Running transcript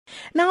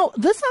Now,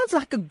 this sounds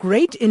like a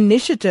great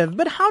initiative,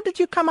 but how did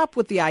you come up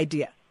with the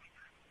idea?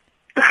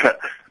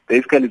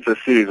 Basically, it's a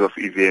series of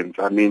events.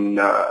 I mean,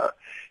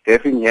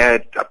 having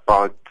heard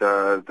about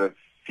the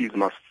fees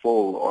must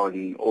fall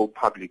on all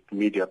public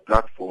media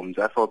platforms,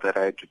 I thought that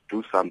I had to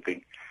do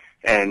something.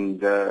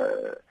 And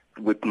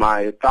with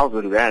my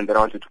 1,000 rand that I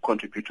wanted to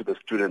contribute to the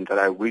student that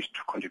I wished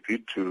to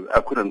contribute to,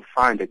 I couldn't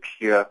find a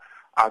clear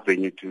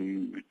avenue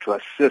to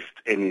assist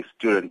any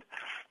student.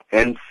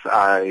 Hence,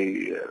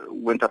 I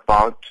went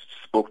about,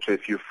 spoke to a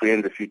few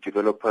friends, a few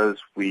developers.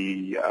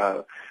 We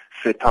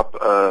set up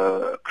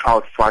a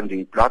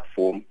crowdfunding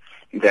platform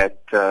that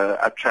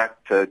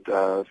attracted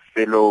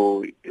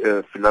fellow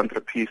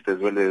philanthropists as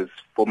well as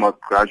former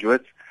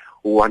graduates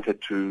who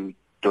wanted to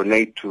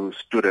donate to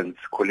students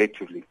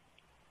collectively.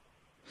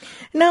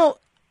 Now,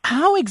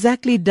 how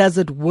exactly does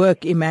it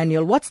work,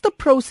 Emmanuel? What's the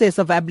process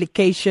of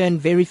application,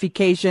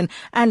 verification,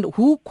 and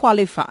who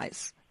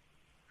qualifies?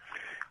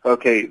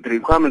 Okay, the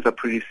requirements are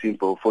pretty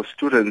simple. For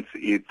students,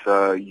 you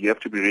have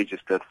to be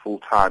registered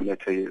full-time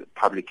at a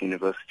public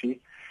university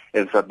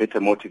and submit a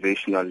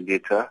motivational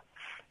letter,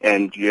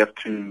 and you have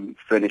to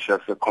furnish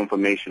us a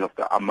confirmation of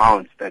the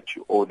amount that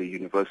you owe the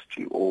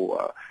university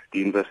or the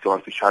university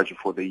wants to charge you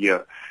for the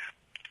year.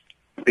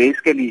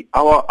 Basically,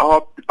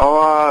 our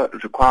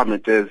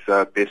requirement as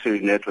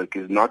Bursary Network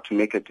is not to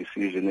make a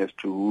decision as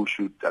to who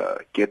should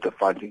get the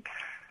funding.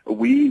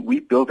 We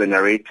build a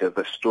narrative,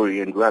 a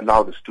story, and we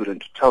allow the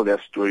student to tell their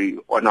story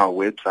on our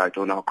website,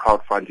 on our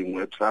crowdfunding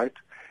website.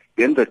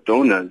 Then the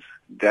donors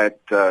that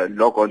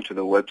log onto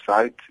the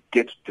website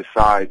get to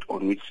decide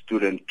on which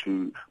student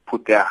to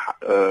put their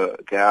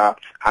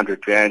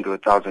 100 Rand or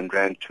 1,000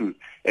 Rand to,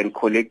 and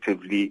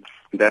collectively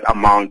that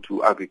amount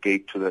to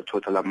aggregate to the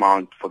total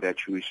amount for their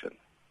tuition.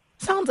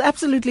 Sounds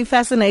absolutely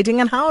fascinating.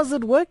 And how is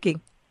it working?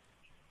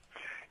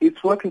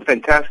 It's working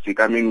fantastic.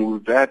 I mean,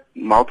 we've had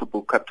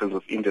multiple captains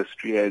of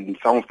industry, and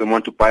some of them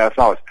want to buy us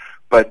out.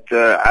 But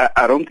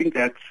I don't think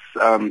that's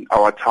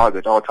our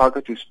target. Our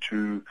target is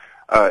to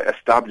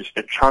establish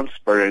a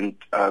transparent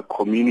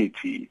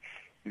community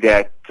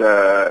that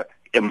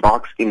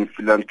embarks in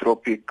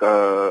philanthropic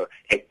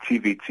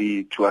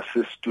activity to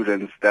assist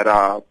students that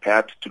are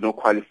perhaps do not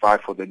qualify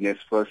for the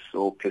NSFAS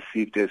or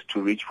perceived as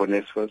too rich for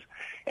NSFAS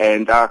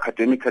and are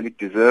academically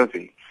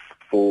deserving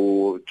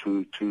to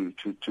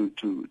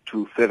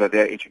further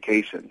their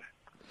education.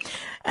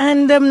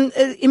 And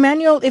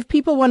Emmanuel, if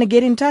people want to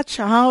get in touch,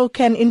 how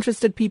can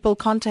interested people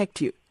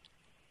contact you?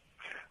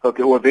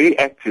 Okay, we're very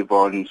active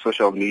on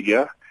social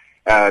media.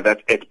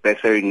 That's at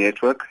Bursary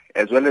Network,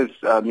 as well as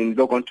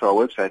log on to our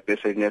website,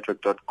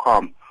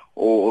 bursarynetwork.com,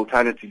 or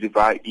alternatively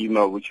via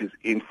email, which is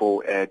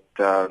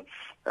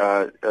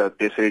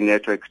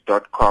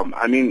info@bursarynetworks.com.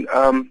 I mean,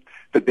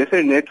 the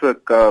Bursary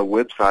Network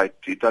website,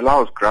 it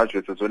allows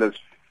graduates as well as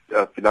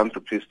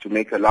philanthropists to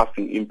make a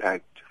lasting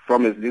impact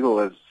from as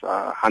little as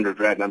 100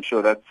 Rand. I'm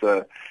sure that's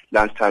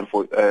lunch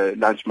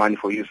money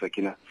for you,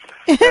 Sakina.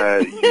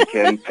 You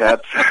can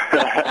perhaps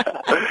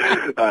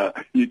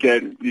you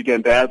can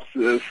perhaps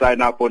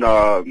sign up on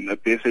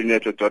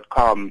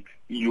bursarynetwork.com.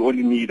 You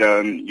only need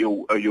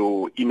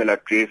your email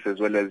address as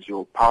well as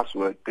your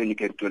password. Then you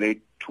can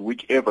donate to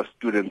whichever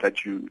student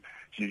that you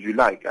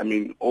like. I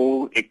mean,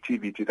 all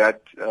activity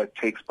that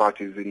takes part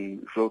is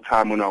in real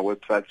time on our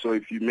website. So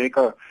if you make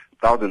a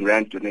 1,000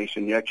 Rand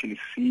donation, you actually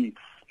see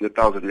the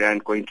 1,000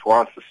 Rand going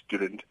towards the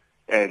student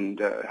and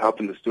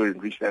helping the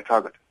student reach their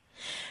target.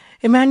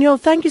 Emmanuel,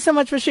 thank you so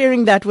much for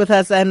sharing that with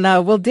us, and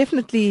we'll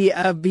definitely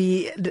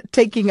be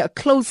taking a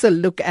closer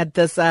look at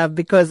this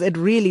because it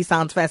really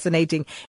sounds fascinating.